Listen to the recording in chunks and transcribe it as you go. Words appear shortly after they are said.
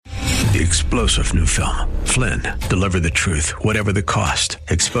the explosive new film, Flynn, Deliver the Truth, Whatever the Cost,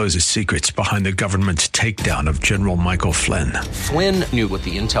 exposes secrets behind the government's takedown of General Michael Flynn. Flynn knew what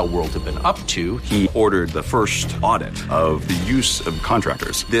the intel world had been up to. He ordered the first audit of the use of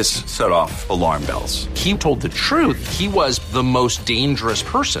contractors. This set off alarm bells. He told the truth. He was the most dangerous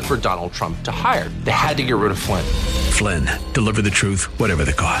person for Donald Trump to hire. They had to get rid of Flynn. Flynn, Deliver the Truth, Whatever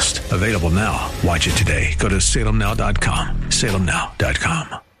the Cost. Available now. Watch it today. Go to salemnow.com.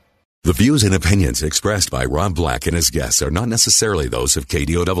 salemnow.com. The views and opinions expressed by Rob Black and his guests are not necessarily those of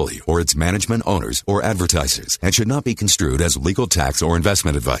KDOW or its management, owners, or advertisers and should not be construed as legal, tax, or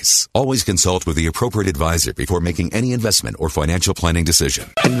investment advice. Always consult with the appropriate advisor before making any investment or financial planning decision.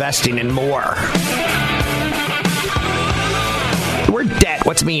 Investing in more. The word debt,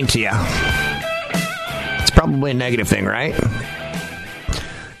 what's it mean to you? It's probably a negative thing, right?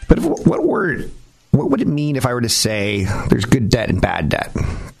 But what would it mean if I were to say there's good debt and bad debt?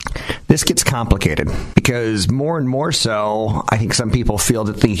 This gets complicated because more and more so, I think some people feel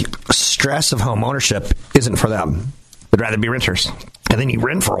that the stress of home ownership isn't for them. They'd rather be renters. And then you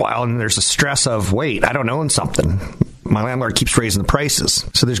rent for a while and there's the stress of, wait, I don't own something. My landlord keeps raising the prices.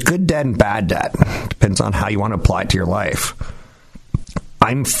 So there's good debt and bad debt. Depends on how you want to apply it to your life.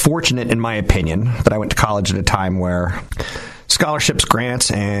 I'm fortunate, in my opinion, that I went to college at a time where scholarships, grants,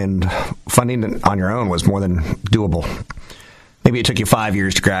 and funding on your own was more than doable. Maybe it took you 5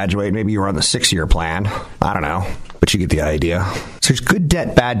 years to graduate. Maybe you were on the 6-year plan. I don't know. But you get the idea. So there's good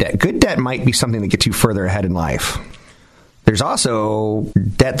debt, bad debt. Good debt might be something that gets you further ahead in life. There's also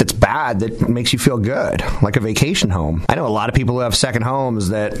debt that's bad that makes you feel good, like a vacation home. I know a lot of people who have second homes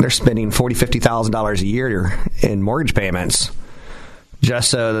that they're spending $40,000, $50,000 a year in mortgage payments just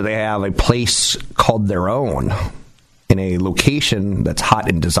so that they have a place called their own in a location that's hot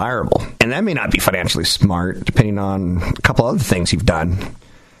and desirable. And that may not be financially smart, depending on a couple other things you've done.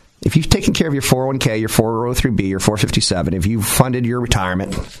 If you've taken care of your 401k, your 403b, your 457, if you've funded your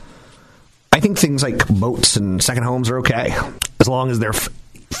retirement, I think things like boats and second homes are okay, as long as they're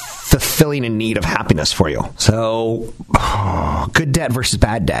fulfilling a need of happiness for you. So, good debt versus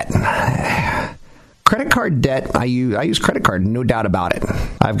bad debt. Credit card debt, I use credit card, no doubt about it.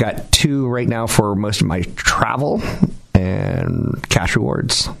 I've got 2 right now for most of my travel and cash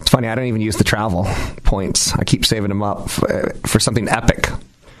rewards. It's funny, I don't even use the travel points. I keep saving them up for something epic.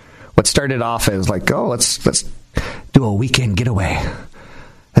 What started off as like, oh, let's do a weekend getaway.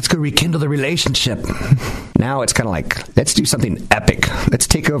 Let's go rekindle the relationship. Now it's kind of like, let's do something epic. Let's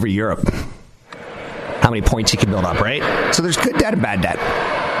take over Europe. How many points you can build up, right? So there's good debt and bad debt.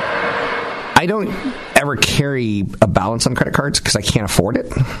 I don't ever carry a balance on credit cards because I can't afford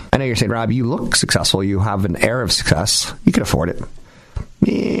it. I know you're saying, Rob, you look successful. You have an air of success. You can afford it.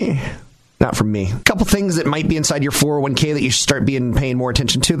 Not for me. A couple things that might be inside your 401k that you should start paying more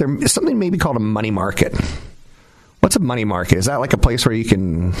attention to. There's something maybe called a money market. What's a money market? Is that like a place where you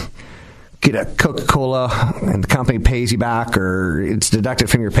can get a Coca-Cola and the company pays you back, or it's deducted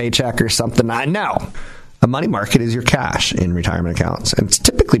from your paycheck or something? No. A money market is your cash in retirement accounts, and it's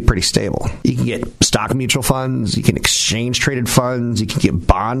typically pretty stable. You can get stock mutual funds, you can exchange traded funds, you can get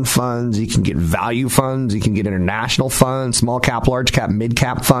bond funds, you can get value funds, you can get international funds, small cap, large cap, mid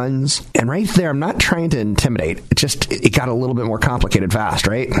cap funds. And right there, I'm not trying to intimidate. It got a little bit more complicated fast,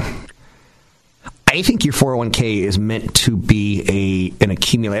 right? I think your 401k is meant to be an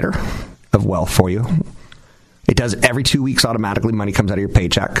accumulator of wealth for you. It does every 2 weeks automatically. Money comes out of your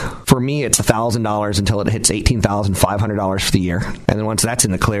paycheck. For me, it's $1,000 until it hits $18,500 for the year. And then once that's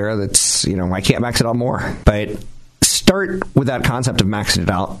in the clear, that's, I can't max it out more. But start with that concept of maxing it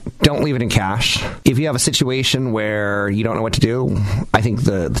out. Don't leave it in cash. If you have a situation where you don't know what to do, I think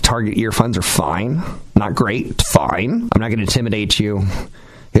the target year funds are fine. Not great, fine. I'm not going to intimidate you.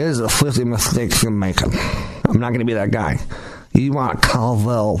 Here's a 50 mistakes you're making. I'm not going to be that guy. You want a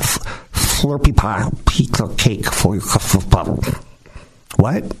Carvel Slurpee pie pizza cake for your bottle.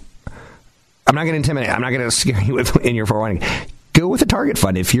 What? I'm not going to intimidate. I'm not going to scare you in your 401k. Go with a target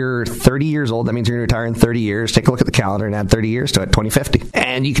fund. If you're 30 years old, that means you're going to retire in 30 years. Take a look at the calendar and add 30 years to it, 2050.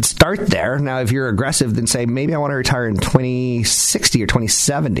 And you can start there. Now, if you're aggressive, then say, maybe I want to retire in 2060 or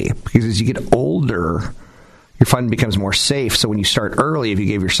 2070. Because as you get older, your fund becomes more safe. So when you start early, if you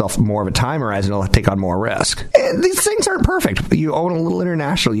gave yourself more of a time horizon, it'll take on more risk. And these things aren't perfect. You own a little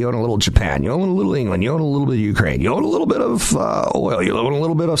international. You own a little Japan. You own a little England. You own a little bit of Ukraine. You own a little bit of oil. You own a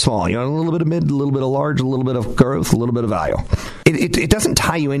little bit of small. You own a little bit of mid, a little bit of large, a little bit of growth, a little bit of value. It doesn't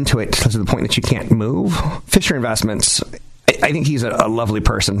tie you into it to the point that you can't move. Fisher Investments, I think he's a lovely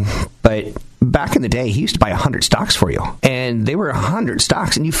person, but back in the day, he used to buy 100 stocks for you. And they were 100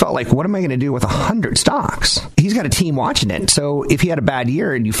 stocks. And you felt like, what am I going to do with 100 stocks? He's got a team watching it. So if he had a bad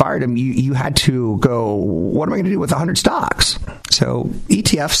year and you fired him, you had to go, what am I going to do with 100 stocks? So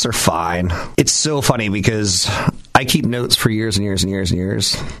ETFs are fine. It's so funny because I keep notes for years and years and years and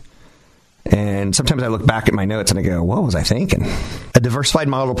years. And sometimes I look back at my notes and I go, what was I thinking? A diversified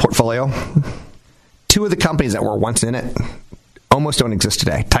model portfolio. 2 of the companies that were once in it almost don't exist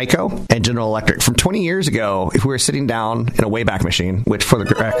today. Tyco and General Electric. From 20 years ago, if we were sitting down in a Wayback Machine, which for the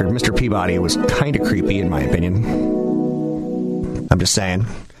record, Mr. Peabody was kind of creepy in my opinion. I'm just saying.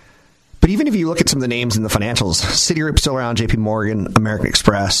 But even if you look at some of the names in the financials, Citigroup's still around, JP Morgan, American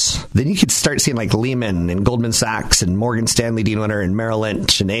Express, then you could start seeing like Lehman and Goldman Sachs and Morgan Stanley Dean Winter and Merrill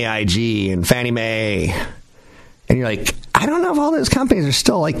Lynch and AIG and Fannie Mae. And you're like, I don't know if all those companies are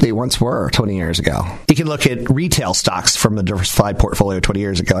still like they once were 20 years ago. You can look at retail stocks from the diversified portfolio 20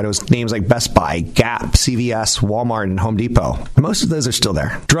 years ago. And it was names like Best Buy, Gap, CVS, Walmart, and Home Depot. Most of those are still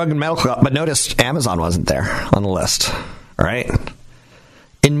there. Drug and medical, but notice Amazon wasn't there on the list. All right.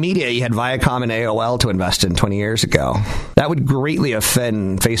 In media, you had Viacom and AOL to invest in 20 years ago. That would greatly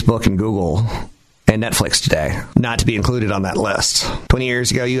offend Facebook and Google and Netflix today, not to be included on that list. 20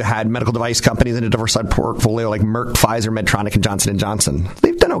 years ago, you had medical device companies in a diversified portfolio like Merck, Pfizer, Medtronic, and Johnson & Johnson.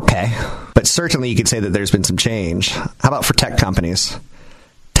 They've done okay, but certainly you could say that there's been some change. How about for tech companies?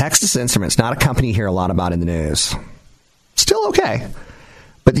 Texas Instruments, not a company you hear a lot about in the news. Still okay.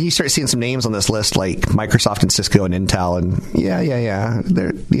 But then you start seeing some names on this list like Microsoft and Cisco and Intel, and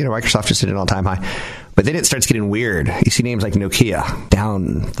Microsoft just hit an all-time high. But then it starts getting weird. You see names like Nokia,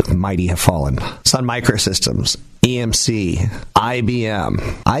 down the mighty have fallen. Sun Microsystems, EMC, IBM.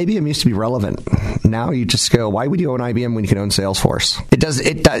 IBM used to be relevant. Now you just go, why would you own IBM when you can own Salesforce? It does.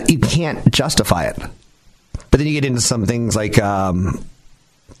 You can't justify it. But then you get into some things like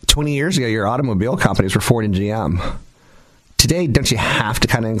 20 years ago, your automobile companies were Ford and GM. Today, don't you have to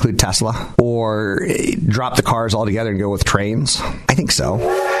kind of include Tesla or drop the cars altogether and go with trains? I think so.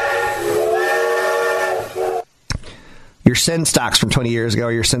 Your sin stocks from 20 years ago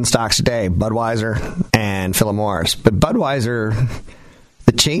are your sin stocks today, Budweiser and Philip Morris. But Budweiser,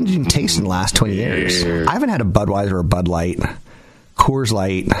 the change in taste in the last 20 years. I haven't had a Budweiser or Bud Light, Coors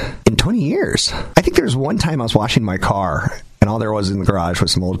Light in 20 years. I think there was one time I was washing my car and all there was in the garage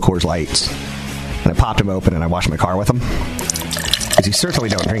was some old Coors Lights. And I popped them open and I washed my car with them. Because you certainly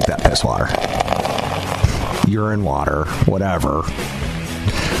don't drink that piss water. Urine water, whatever.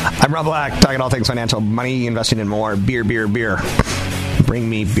 I'm Rob Black, talking all things financial, money, investing, and more. Beer. Bring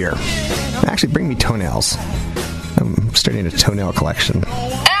me beer. Actually, bring me toenails. I'm starting a toenail collection.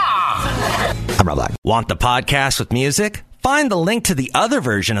 I'm Rob Black. Want the podcast with music? Find the link to the other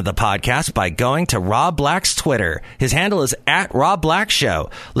version of the podcast by going to Rob Black's Twitter. His handle is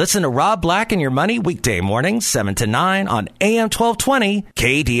 @RobBlackShow. Listen to Rob Black and Your Money weekday mornings, 7 to 9 on AM 1220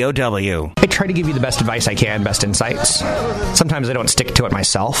 KDOW. I try to give you the best advice I can, best insights. Sometimes I don't stick to it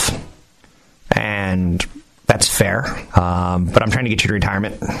myself, and that's fair. But I'm trying to get you to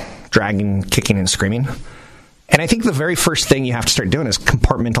retirement, dragging, kicking, and screaming. And I think the very first thing you have to start doing is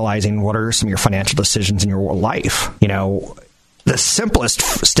compartmentalizing what are some of your financial decisions in your life. You know, the simplest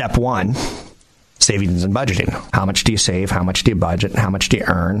step one, savings and budgeting. How much do you save? How much do you budget? How much do you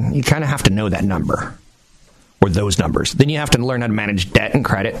earn? You kind of have to know that number or those numbers. Then you have to learn how to manage debt and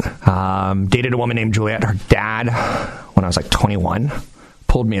credit. Dated a woman named Juliet. Her dad, when I was like 21,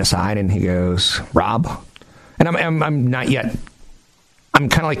 pulled me aside and he goes, Rob, and I'm not yet... I'm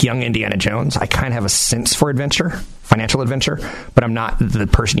kind of like young Indiana Jones. I kind of have a sense for adventure, financial adventure, but I'm not the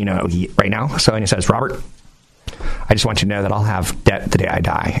person you know right now. So he says, Robert, I just want you to know that I'll have debt the day I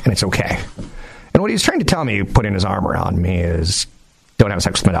die, and it's okay. And what he's trying to tell me, putting his arm around me, is don't have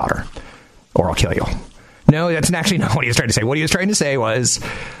sex with my daughter, or I'll kill you. No, that's actually not what he was trying to say. What he was trying to say was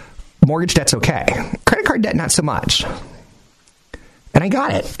mortgage debt's okay. Credit card debt, not so much. And I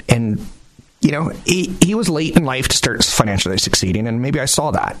got it. And you know, he was late in life to start financially succeeding, and maybe I saw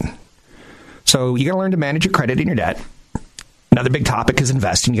that. So you got to learn to manage your credit and your debt. Another big topic is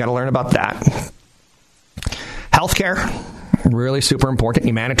investing. You got to learn about that. Healthcare, really super important.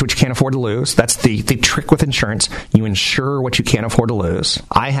 You manage what you can't afford to lose. That's the trick with insurance. You insure what you can't afford to lose.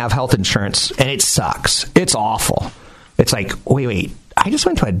 I have health insurance, and it sucks. It's awful. It's like, wait, I just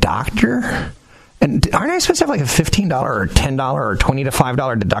went to a doctor? And aren't I supposed to have like a $15 or $10 or $20 to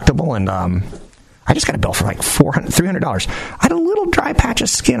 $5 deductible? And I just got a bill for like $300. I had a little dry patch of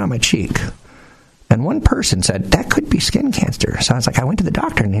skin on my cheek. And one person said, that could be skin cancer. So I was like, I went to the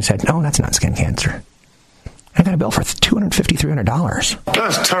doctor and he said, no, that's not skin cancer. I got a bill for $250, $300.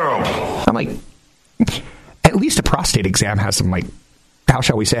 That's terrible. I'm like, at least a prostate exam has some like how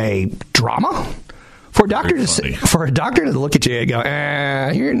shall we say, drama. For a doctor to look at you and go,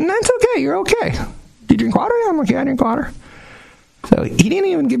 that's okay, you're okay. Do you drink water? I'm like, yeah, I drink water. So he didn't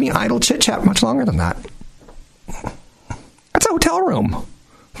even give me idle chit-chat much longer than that. That's a hotel room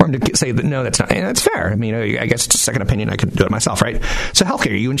for him to say that, no, that's not. And that's fair. I mean, I guess it's a second opinion. I could do it myself, right? So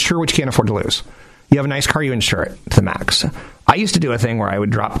healthcare, you insure what you can't afford to lose. You have a nice car, you insure it to the max. I used to do a thing where I would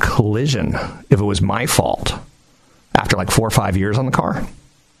drop collision if it was my fault after like 4 or 5 years on the car.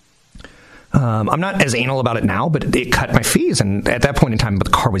 I'm not as anal about it now, but it cut my fees. And at that point in time, the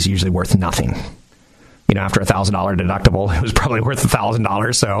car was usually worth nothing. You know, after $1,000 deductible, it was probably worth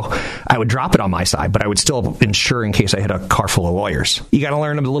 $1,000. So I would drop it on my side, but I would still insure in case I hit a car full of lawyers. You got to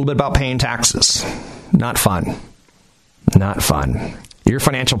learn a little bit about paying taxes. Not fun. Not fun. Your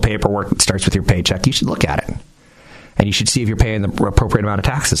financial paperwork that starts with your paycheck, you should look at it. And you should see if you're paying the appropriate amount of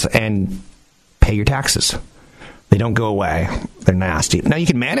taxes. And pay your taxes. They don't go away. They're nasty. Now, you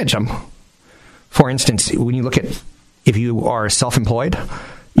can manage them. For instance, when you look at if you are self-employed,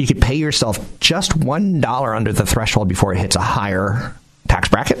 you could pay yourself just $1 under the threshold before it hits a higher tax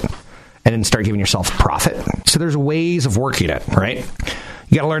bracket and then start giving yourself profit. So there's ways of working it, right?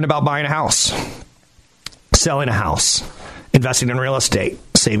 You got to learn about buying a house, selling a house, investing in real estate,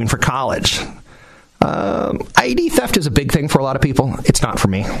 saving for college. ID theft is a big thing for a lot of people. It's not for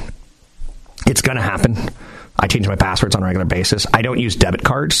me. It's going to happen. I change my passwords on a regular basis. I don't use debit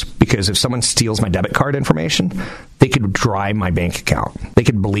cards because if someone steals my debit card information, they could dry my bank account. They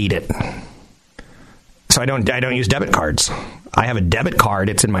could bleed it. So I don't use debit cards. I have a debit card.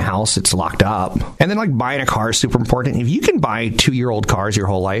 It's in my house. It's locked up. And then like buying a car is super important. If you can buy 2-year-old cars your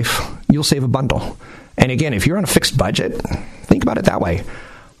whole life, you'll save a bundle. And again, if you're on a fixed budget, think about it that way.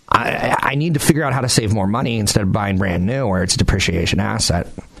 I need to figure out how to save more money instead of buying brand new where it's a depreciation asset.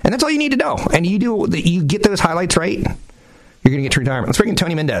 And that's all you need to know. And you get those highlights right, you're going to get to retirement. Let's bring in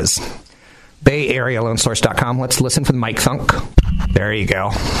Tony Mendez, BayAreaLoanSource.com. Let's listen for the mic thunk. There you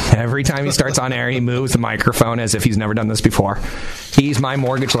go. Every time he starts on air, he moves the microphone as if he's never done this before. He's my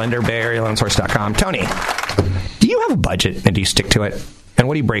mortgage lender, BayAreaLoanSource.com. Tony, do you have a budget and do you stick to it? And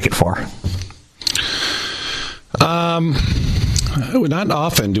what do you break it for? Not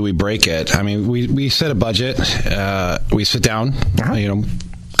often do we break it. I mean, we set a budget. We sit down, kind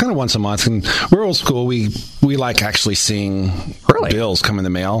of once a month. And we're old school. We like actually seeing bills come in the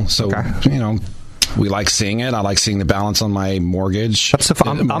mail. So, we like seeing it. I like seeing the balance on my mortgage. That's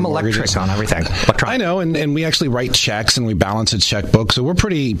I'm electric on everything. I know, and we actually write checks and we balance a checkbook. So we're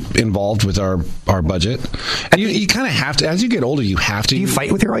pretty involved with our budget. And you kind of have to, as you get older, you have to. Do you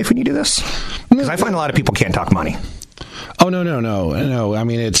fight with your wife when you do this? Because I find a lot of people can't talk money. Oh, no. I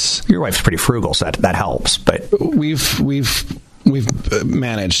mean, it's... Your wife's pretty frugal, so that helps, but... We've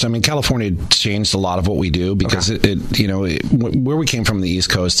managed. I mean, California changed a lot of what we do because where we came from the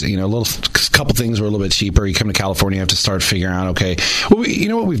East Coast, a couple things were a little bit cheaper. You come to California, you have to start figuring out, okay, well,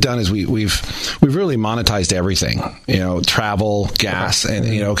 what we've done is we've really monetized everything, travel, gas, and,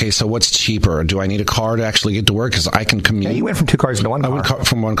 okay, so what's cheaper? Do I need a car to actually get to work? Because I can commute. Yeah, you went from 2 cars to 1 car. I went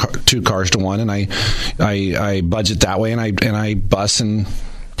from 2 cars to 1, and I budget that way, and I bus and...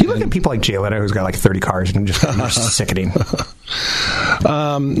 Do you look at people like Jay Leno, who's got like 30 cars and just sickening?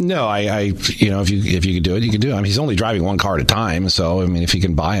 No, if you could do it, you could do it. I mean, he's only driving 1 car at a time, so I mean, if you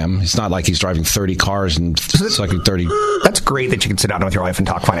can buy them, it's not like he's driving 30 cars and sucking 30. That's great that you can sit down with your wife and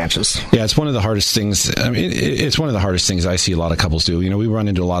talk finances. Yeah, it's one of the hardest things. I mean, it's one of the hardest things I see a lot of couples do. We run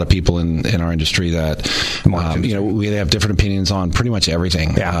into a lot of people in our industry that, we have different opinions on pretty much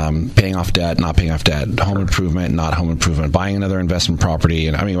everything. Yeah. Paying off debt, not paying off debt, home improvement, not home improvement, buying another investment property,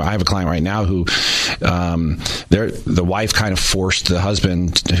 and I mean, I have a client right now who, the wife kind of forced the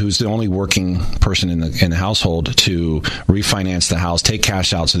husband, who's the only working person in the household, to refinance the house, take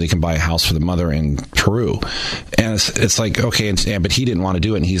cash out so they can buy a house for the mother in Peru. And it's like, okay, but he didn't want to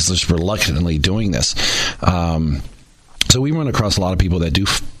do it, and he's just reluctantly doing this. So we run across a lot of people that do,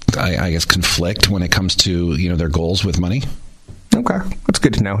 I guess, conflict when it comes to their goals with money. Okay, that's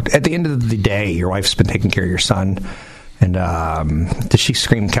good to know. At the end of the day, your wife's been taking care of your son. And does she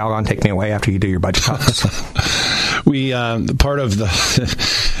scream, Calgon, take me away after you do your budget talks? We part of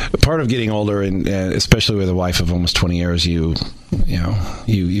getting older, and especially with a wife of almost 20 years, you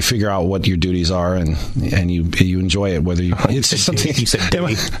figure out what your duties are, and you enjoy it. Whether it's something you said, the dog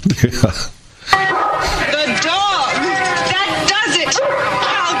that does it.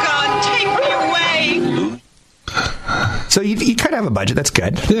 Calgon, take me away. So you kind of have a budget. That's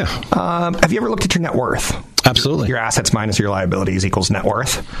good. Yeah. Have you ever looked at your net worth? Absolutely. Your assets minus your liabilities equals net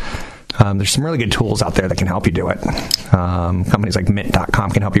worth. There's some really good tools out there that can help you do it. Companies like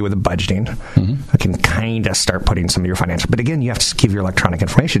Mint.com can help you with the budgeting. I can kind of start putting some of your financial, but again, you have to give your electronic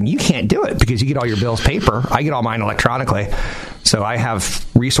information. You can't do it because you get all your bills paper. I get all mine electronically. So I have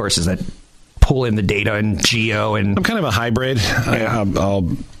resources that pull in the data and geo. And I'm kind of a hybrid.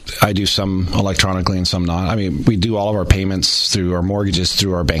 I do some electronically and some not. I mean, we do all of our payments through our mortgages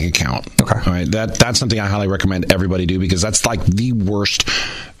through our bank account. Okay. All right. That's something I highly recommend everybody do, because that's like the worst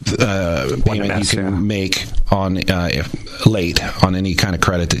payment you can make on late on any kind of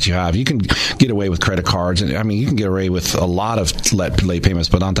credit that you have. You can get away with credit cards, and I mean, you can get away with a lot of late payments,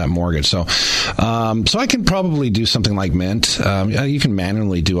 but not that mortgage. So I can probably do something like Mint. You can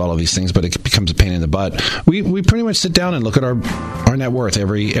manually do all of these things, but it becomes a pain in the butt. We pretty much sit down and look at our net worth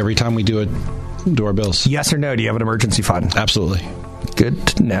every time we do our bills. Yes or no? Do you have an emergency fund? Absolutely. Good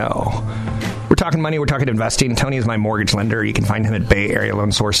to know. We're talking money. We're talking investing. Tony is my mortgage lender. You can find him at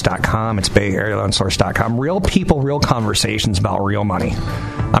BayAreaLoanSource.com. It's BayAreaLoanSource.com. Real people, real conversations about real money.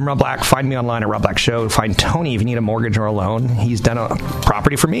 I'm Rob Black. Find me online at Rob Black Show. Find Tony if you need a mortgage or a loan. He's done a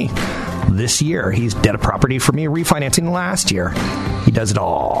property for me this year. He's did a property for me refinancing last year. He does it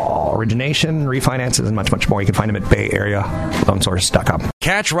all. Origination, refinances, and much, much more. You can find him at BayAreaLoanSource.com.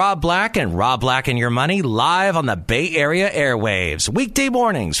 Catch Rob Black and Rob Black and Your Money live on the Bay Area airwaves, weekday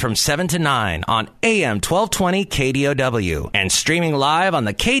mornings from 7 to 9 on AM 1220 KDOW and streaming live on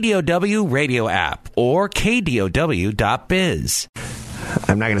the KDOW radio app or KDOW.biz.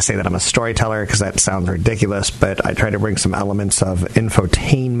 I'm not going to say that I'm a storyteller because that sounds ridiculous, but I try to bring some elements of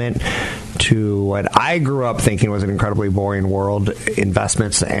infotainment to what I grew up thinking was an incredibly boring world,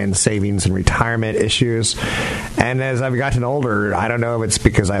 investments and savings and retirement issues. And as I've gotten older, I don't know if it's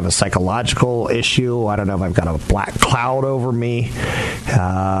because I have a psychological issue. I don't know if I've got a black cloud over me.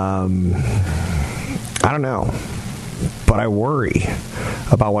 I don't know. But I worry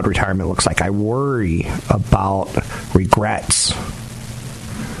about what retirement looks like. I worry about regrets.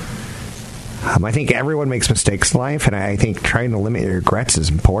 I think everyone makes mistakes in life, and I think trying to limit your regrets is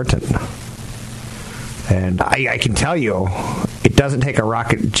important. And I can tell you, it doesn't take a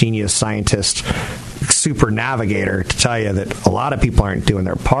rocket genius scientist, super navigator to tell you that a lot of people aren't doing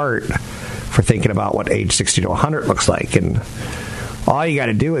their part for thinking about what age 60 to 100 looks like. And all you got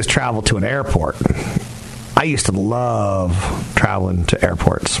to do is travel to an airport. I used to love traveling to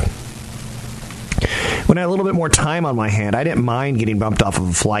airports. When I had a little bit more time on my hand, I didn't mind getting bumped off of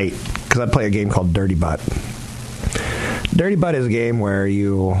a flight because I'd play a game called Dirty Butt. Dirty Butt is a game where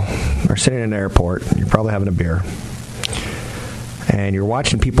you are sitting in an airport, you're probably having a beer, and you're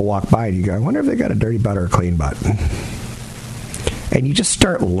watching people walk by, and you go, I wonder if they got a dirty butt or a clean butt. And you just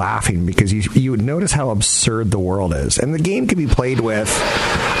start laughing because you would notice how absurd the world is. And the game can be played with,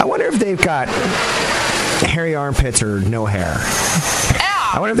 I wonder if they've got hairy armpits or no hair.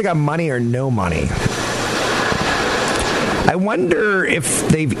 I wonder if they got money or no money. I wonder if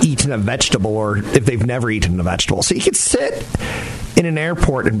they've eaten a vegetable or if they've never eaten a vegetable. So you could sit in an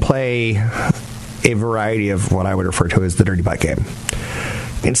airport and play a variety of what I would refer to as the Dirty Butt game.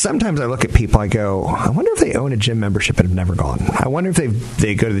 And sometimes I look at people, I go, I wonder if they own a gym membership and have never gone. I wonder if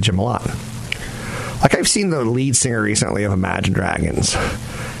they go to the gym a lot. Like I've seen the lead singer recently of Imagine Dragons.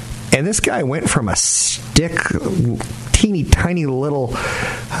 And this guy went from a stick, teeny tiny little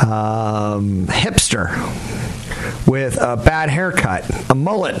hipster with a bad haircut, a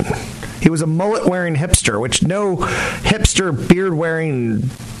mullet. He was a mullet-wearing hipster, which no hipster, beard-wearing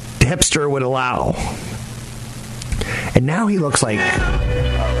hipster would allow. And now he looks like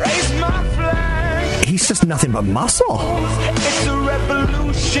he's just nothing but muscle.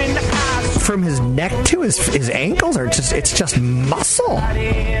 From his neck to his ankles it's just muscle.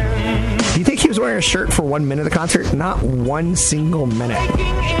 Do you think he was wearing a shirt for 1 minute of the concert? Not one single minute.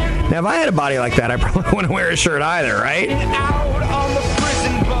 Now, if I had a body like that, I probably wouldn't wear a shirt either, right?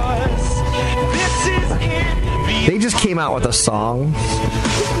 They just came out with a song.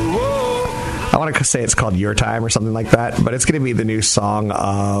 I want to say it's called Your Time or something like that, but it's going to be the new song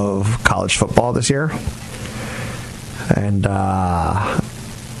of college football this year. And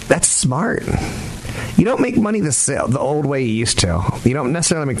that's smart. You don't make money the old way you used to. You don't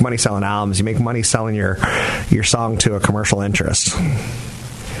necessarily make money selling albums. You make money selling your song to a commercial interest.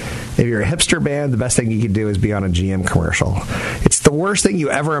 If you're a hipster band, the best thing you can do is be on a GM commercial. It's the worst thing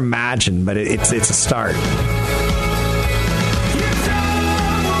you ever imagined, but it's a start.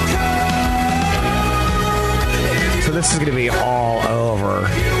 So this is going to be all over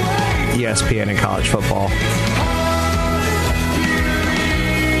ESPN and college football.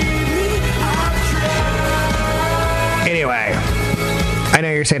 Anyway, I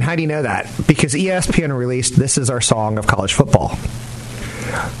know you're saying, how do you know that? Because ESPN released This Is Our Song of College Football.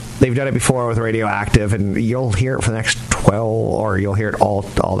 They've done it before with Radioactive, and you'll hear it for the next 12, or you'll hear it all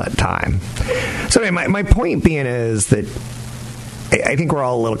that time. So anyway, my point being is that I think we're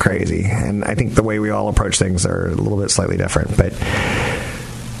all a little crazy, and I think the way we all approach things are a little bit slightly different, but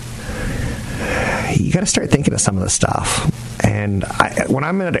you got to start thinking of some of this stuff. And when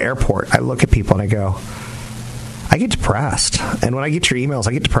I'm at an airport, I look at people and I go, I get depressed. And when I get your emails,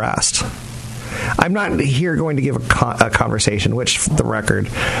 I get depressed. I'm not here going to give a conversation, which, for the record,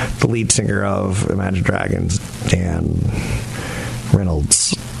 the lead singer of Imagine Dragons, Dan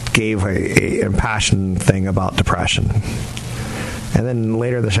Reynolds, gave an impassioned thing about depression. And then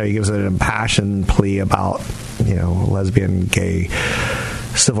later in the show, he gives an impassioned plea about, lesbian, gay,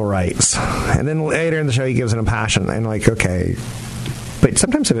 civil rights. And then later in the show, he gives an impassioned, and okay. But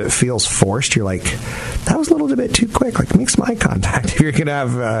sometimes if it feels forced, you're like, that was a little bit too quick. Make some eye contact if you're going to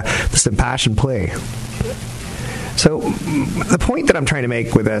have this impassioned plea. So the point that I'm trying to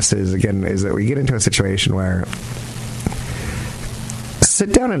make with this is that we get into a situation where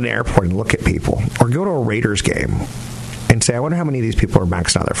sit down at an airport and look at people, or go to a Raiders game and say, I wonder how many of these people are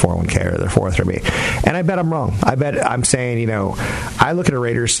maxing out their 401k or their 403b. And I bet I'm wrong. I bet I'm saying, I look at a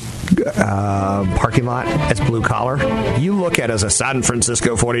Raiders parking lot as blue collar. You look at it as a San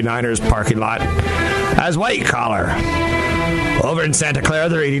Francisco 49ers parking lot as white collar. Over in Santa Clara,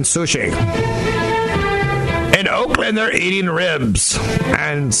 they're eating sushi. In Oakland, they're eating ribs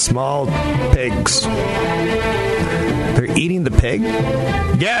and small pigs. They're eating the pig?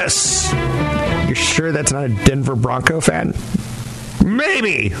 Yes. You're sure that's not a Denver Bronco fan?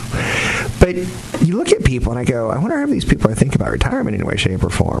 Maybe. But you look at people and I go, I wonder how these people think about retirement in any way, shape, or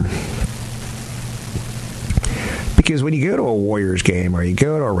form. Because when you go to a Warriors game or you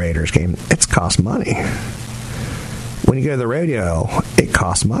go to a Raiders game, it costs money. When you go to the rodeo, it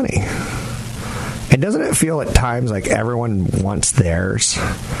costs money. And doesn't it feel at times like everyone wants theirs?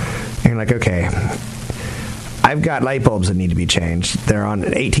 And you're like, okay, I've got light bulbs that need to be changed. They're on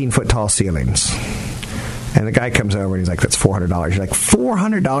 18-foot tall ceilings. And the guy comes over and he's like, that's $400. You're like,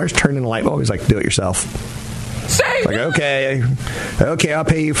 $400 turn in a light bulb? He's like, do it yourself. Save like, okay, I'll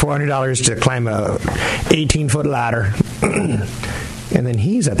pay you $400 to climb a 18-foot ladder. And then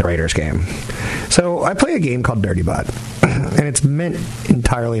he's at the Raiders game. So I play a game called Dirty Butt. And it's meant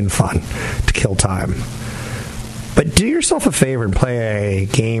entirely in fun to kill time. But do yourself a favor and play a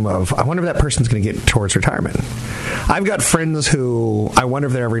game of, I wonder if that person's going to get towards retirement. I've got friends who, I wonder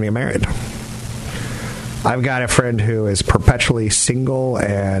if they're ever going to get married. I've got a friend who is perpetually single,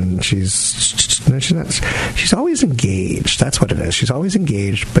 and she's always engaged. That's what it is. She's always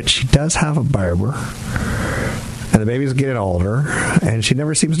engaged, but she does have a barber. And the baby's getting older, and she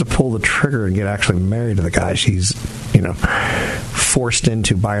never seems to pull the trigger and get actually married to the guy she's, forced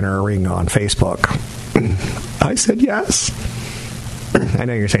into buying her a ring on Facebook. I said yes. I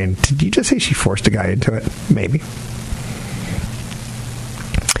know you're saying, did you just say she forced a guy into it? Maybe.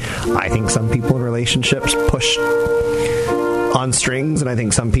 I think some people in relationships push on strings, and I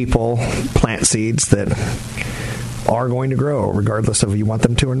think some people plant seeds that are going to grow regardless of if you want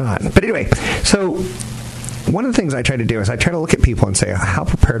them to or not. But anyway, so one of the things I try to do is I try to look at people and say, how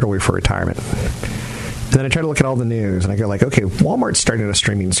prepared are we for retirement? And then I try to look at all the news, and I go like, okay, Walmart's starting a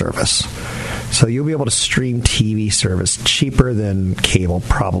streaming service. So you'll be able to stream TV service cheaper than cable,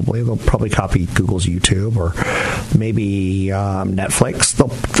 probably. They'll probably copy Google's YouTube or maybe Netflix.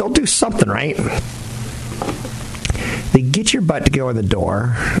 They'll do something, right? They get your butt to go in the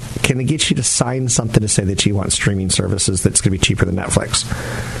door. Can they get you to sign something to say that you want streaming services that's going to be cheaper than Netflix?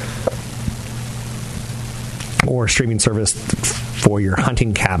 Or a streaming service for your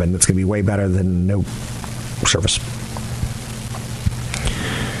hunting cabin that's going to be way better than no service.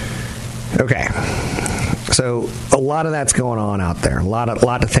 Okay. So a lot of that's going on out there. A lot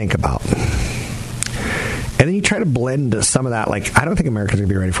to think about. And then you try to blend some of that, like, I don't think America's going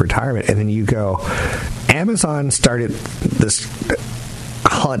to be ready for retirement. And then you go, Amazon started this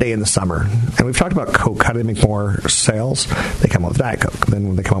holiday in the summer. And we've talked about Coke. How do they make more sales? They come up with Diet Coke.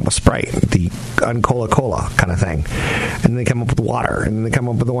 Then they come up with Sprite, the Cola kind of thing. And they come up with water. And then they come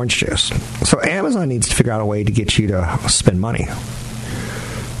up with orange juice. So Amazon needs to figure out a way to get you to spend money.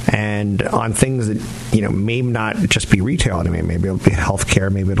 And on things that, may not just be retail. Maybe it'll be healthcare.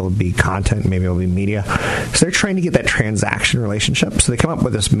 Maybe it'll be content. Maybe it'll be media. So they're trying to get that transaction relationship. So they come up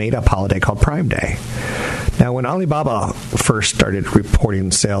with this made-up holiday called Prime Day. Now, when Alibaba first started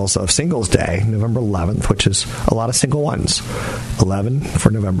reporting sales of Singles Day, November 11th, which is a lot of single ones, 11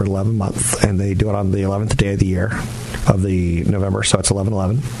 for November, 11 month, and they do it on the 11th day of the year of the November, so it's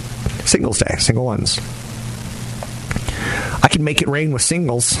 11/11. Singles Day, single ones. I can make it rain with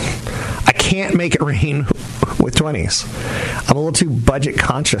singles. I can't make it rain with 20s. I'm a little too budget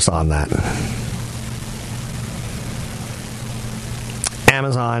conscious on that.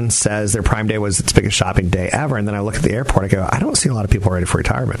 Amazon says their Prime Day was its biggest shopping day ever, and then I look at the airport, I go, I don't see a lot of people ready for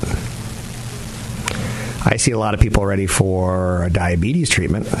retirement. I see a lot of people ready for a diabetes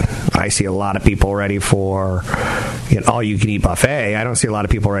treatment. I see a lot of people ready for all-you-can-eat buffet. I don't see a lot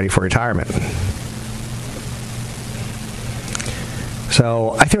of people ready for retirement.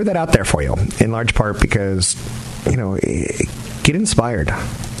 So I throw that out there for you, in large part because, get inspired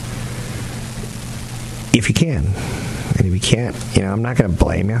if you can. And if you can't, I'm not going to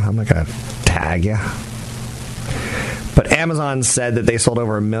blame you. I'm not going to tag you. But Amazon said that they sold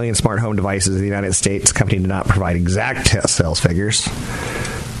over 1 million smart home devices in the United States. The company did not provide exact sales figures.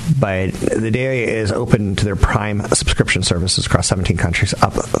 But the day is open to their Prime subscription services across 17 countries,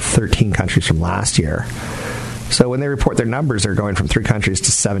 up 13 countries from last year. So when they report their numbers, they're going from 3 countries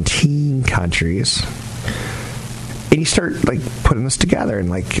to 17 countries. And you start, putting this together and,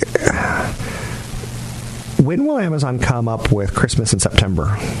 when will Amazon come up with Christmas in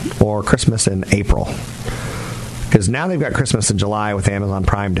September or Christmas in April? Because now they've got Christmas in July with Amazon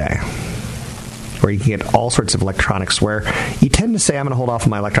Prime Day, where you can get all sorts of electronics where you tend to say, I'm going to hold off on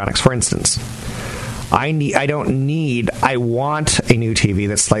my electronics. For instance, I want a new TV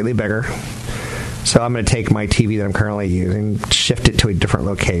that's slightly bigger. So I'm going to take my TV that I'm currently using, shift it to a different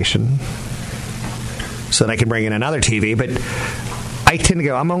location so that I can bring in another TV. But I tend to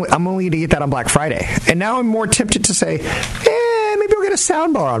go, I'm only going to get that on Black Friday. And now I'm more tempted to say, maybe I'll get a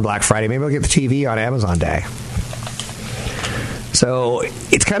soundbar on Black Friday. Maybe I'll get the TV on Amazon Day. So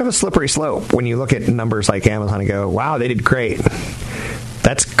it's kind of a slippery slope when you look at numbers like Amazon and go, wow, they did great.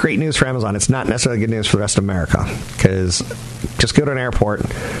 That's great news for Amazon. It's not necessarily good news for the rest of America, because just go to an airport,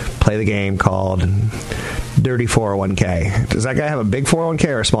 play the game called Dirty 401k. Does that guy have a big 401k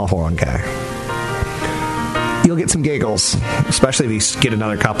or a small 401k? You'll get some giggles, especially if you get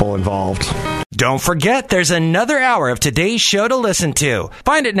another couple involved. Don't forget, there's another hour of today's show to listen to.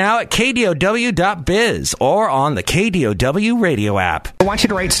 Find it now at KDOW.biz or on the KDOW radio app. I want you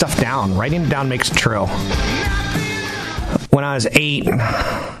to write stuff down. Writing it down makes it true. When I was 8,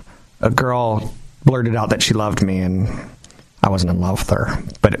 a girl blurted out that she loved me, and I wasn't in love with her.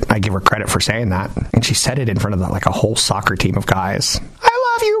 But I give her credit for saying that. And she said it in front of a whole soccer team of guys.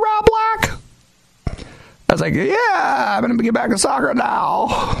 I love you, Rob Black. I was like, yeah, I'm going to get back to soccer now.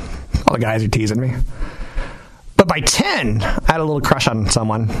 All the guys are teasing me. But by 10, I had a little crush on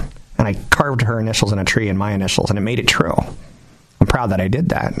someone, and I carved her initials in a tree and my initials, and it made it true. I'm proud that I did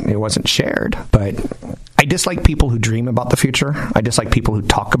that. It wasn't shared, but I dislike people who dream about the future. I dislike people who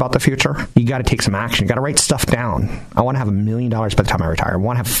talk about the future. You got to take some action. You got to write stuff down. I want to have $1 million by the time I retire. I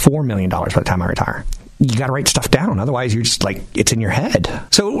want to have $4 million by the time I retire. You got to write stuff down. Otherwise, you're just it's in your head.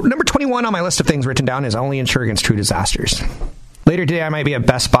 So number 21 on my list of things written down is only insure against true disasters. Later today, I might be at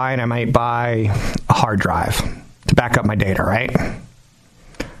Best Buy and I might buy a hard drive to back up my data, right? And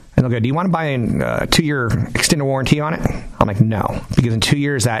they'll go, do you want to buy a 2-year extended warranty on it? I'm like, no, because in 2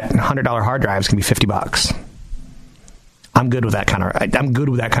 years, that $100 hard drive is going to be $50. I'm good with that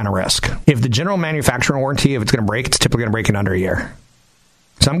kind of risk. If the general manufacturer warranty, if it's going to break, it's typically going to break in under a year.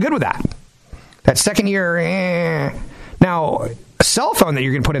 So I'm good with that. That second year, Now, a cell phone that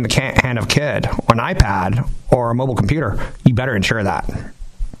you're going to put in the hand of a kid, or an iPad, or a mobile computer, you better insure that.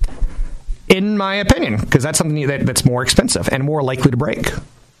 In my opinion, because that's something that's more expensive and more likely to break.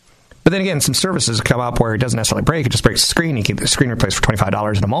 But then again, some services come up where it doesn't necessarily break, it just breaks the screen, you keep the screen replaced for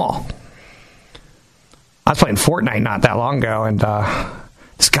 $25 in a mall. I was playing Fortnite not that long ago, and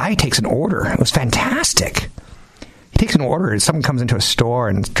this guy takes an order. It was fantastic. He takes an order, and someone comes into a store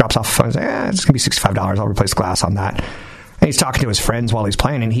and drops off a phone and says, it's going to be $65, I'll replace glass on that. And he's talking to his friends while he's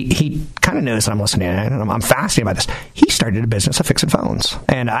playing, and he kind of knows that I'm listening, and I'm fascinated by this. He started a business of fixing phones.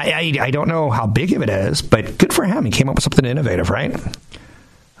 And I don't know how big of it is, but good for him. He came up with something innovative, right?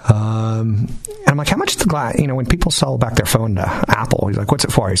 And I'm like, how much is the glass? You know, when people sell back their phone to Apple, he's like, what's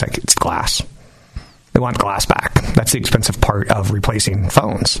it for? He's like, it's glass. They want glass back. That's the expensive part of replacing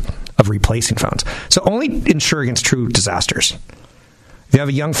phones. So only insure against true disasters. If you have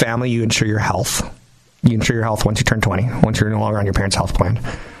a young family, you insure your health. You insure your health once you turn 20, once you're no longer on your parents' health plan.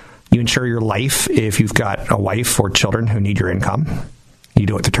 You insure your life if you've got a wife or children who need your income. You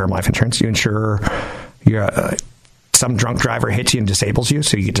do it through term life insurance. You insure some drunk driver hits you and disables you,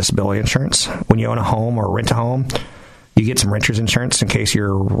 so you get disability insurance. When you own a home or rent a home, you get some renter's insurance in case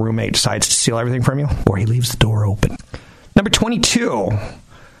your roommate decides to steal everything from you or he leaves the door open. Number 22.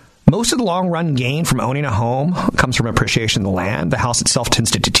 Most of the long-run gain from owning a home comes from appreciation of the land. The house itself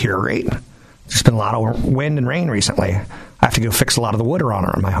tends to deteriorate. There's been a lot of wind and rain recently. I have to go fix a lot of the wood around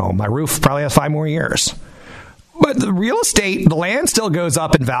my home. My roof probably has 5 more years. But the real estate, the land still goes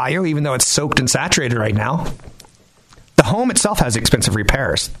up in value, even though it's soaked and saturated right now. The home itself has expensive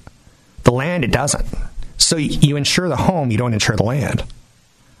repairs. The land, it doesn't. So you insure the home, you don't insure the land.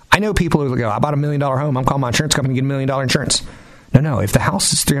 I know people who go, I bought $1 million home, I'm calling my insurance company to get $1 million insurance. No. If the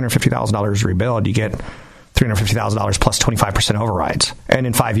house is $350,000 to rebuild, you get $350,000 plus 25% overrides. And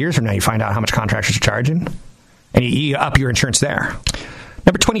in 5 years from now, you find out how much contractors are charging, and you up your insurance there.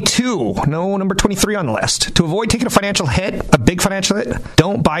 Number 22, number 23 on the list. To avoid taking a financial hit, a big financial hit,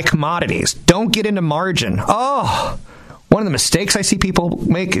 don't buy commodities. Don't get into margin. Oh, one of the mistakes I see people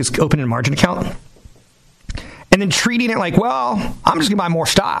make is opening a margin account and then treating it like, well, I'm just going to buy more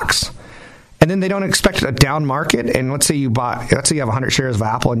stocks. And then they don't expect a down market. And let's say you have 100 shares of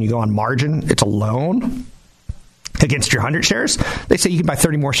Apple and you go on margin. It's a loan against your 100 shares. They say you can buy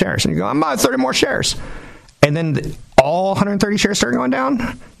 30 more shares. And you go, I'm buying 30 more shares. And then all 130 shares start going down.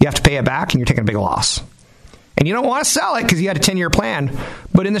 You have to pay it back and you're taking a big loss. And you don't want to sell it because you had a 10-year plan.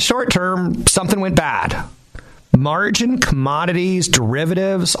 But in the short term, something went bad. Margin, commodities,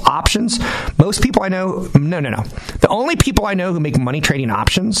 derivatives, options. Most people I know, no. The only people I know who make money trading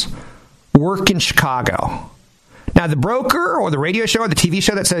options work in Chicago. Now, the broker or the radio show or the TV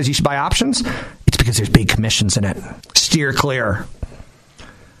show that says you should buy options, it's because there's big commissions in it. Steer clear.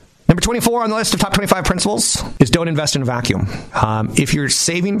 Number 24 on the list of top 25 principles is don't invest in a vacuum. If you're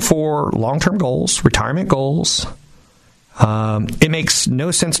saving for long-term goals, retirement goals, it makes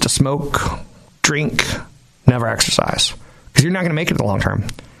no sense to smoke, drink, never exercise, because you're not going to make it in the long term.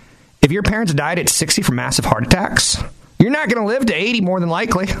 If your parents died at 60 from massive heart attacks, you're not going to live to 80 more than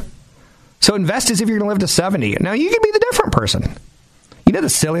likely. So invest as if you're going to live to 70. Now, you can be the different person. You know the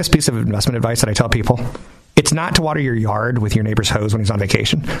silliest piece of investment advice that I tell people? It's not to water your yard with your neighbor's hose when he's on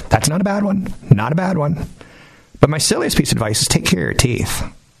vacation. That's not a bad one. Not a bad one. But my silliest piece of advice is take care of your teeth.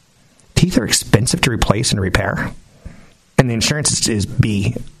 Teeth are expensive to replace and repair. And the insurance is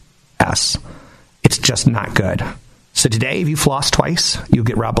BS. It's just not good. So today, if you floss twice, you'll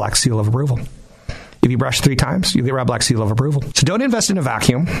get Rob Black's seal of approval. If you brush 3 times, you'll get Rob Black's seal of approval. So don't invest in a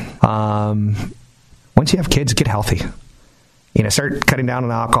vacuum. Once you have kids, get healthy. Start cutting down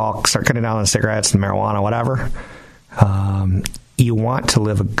on alcohol, start cutting down on cigarettes and marijuana, whatever. You want to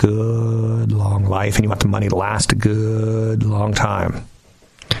live a good, long life, and you want the money to last a good, long time.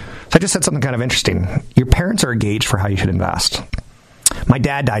 So I just said something kind of interesting. Your parents are a gauge for how you should invest. My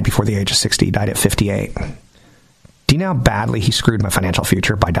dad died before the age of 60. He died at 58. Do you know how badly he screwed my financial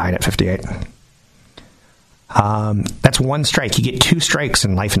future by dying at 58? That's one strike. You get 2 strikes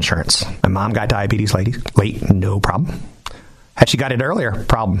in life insurance. My mom got diabetes late, no problem. Had she got it earlier,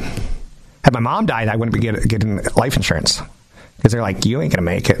 problem. Had my mom died, I wouldn't be getting life insurance. Because they're like, you ain't going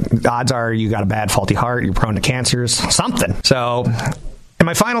to make it. The odds are you got a bad, faulty heart, you're prone to cancers, something. So, and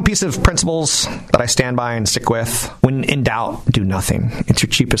my final piece of principles that I stand by and stick with, when in doubt, do nothing. It's your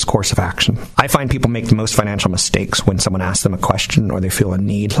cheapest course of action. I find people make the most financial mistakes when someone asks them a question or they feel a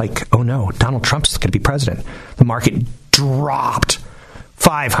need, like, oh no, Donald Trump's going to be president. The market dropped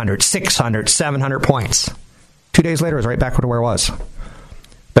 500, 600, 700 points. 2 days later, it was right back to where it was.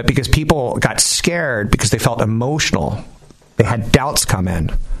 But because people got scared because they felt emotional, they had doubts come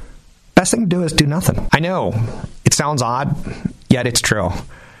in. Best thing to do is do nothing. I know it sounds odd, yet it's true.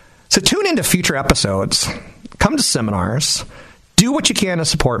 So tune into future episodes. Come to seminars. Do what you can to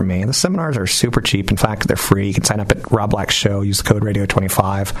support me. The seminars are super cheap. In fact, they're free. You can sign up at Rob Black's show. Use the code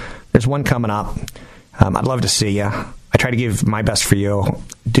radio25. There's one coming up. I'd love to see you. I try to give my best for you.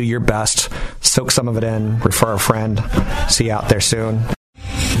 Do your best. Soak some of it in. Refer a friend. See you out there soon.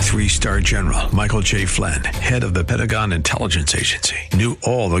 3-star General Michael J. Flynn, head of the Pentagon Intelligence Agency, knew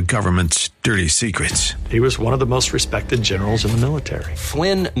all the government's dirty secrets. He was one of the most respected generals in the military.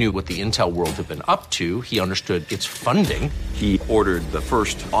 Flynn knew what the intel world had been up to. He understood its funding. He ordered the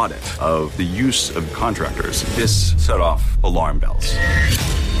first audit of the use of contractors. This set off alarm bells.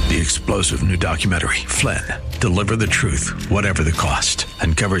 The explosive new documentary, Flynn, Deliver the Truth, Whatever the Cost,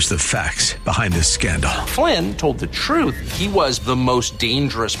 uncovers the facts behind this scandal. Flynn told the truth. He was the most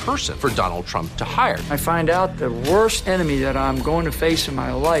dangerous person for Donald Trump to hire. I find out the worst enemy that I'm going to face in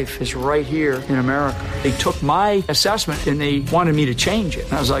my life is right here in America. They took my assessment and they wanted me to change it.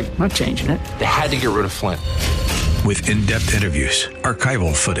 And I was like, I'm not changing it. They had to get rid of Flynn. With in-depth interviews,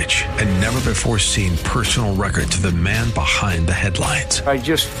 archival footage, and never-before-seen personal records of the man behind the headlines. I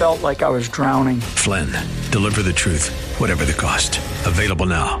just felt like I was drowning. Flynn, Deliver the Truth, Whatever the Cost. Available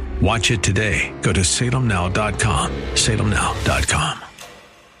now. Watch it today. Go to salemnow.com. salemnow.com.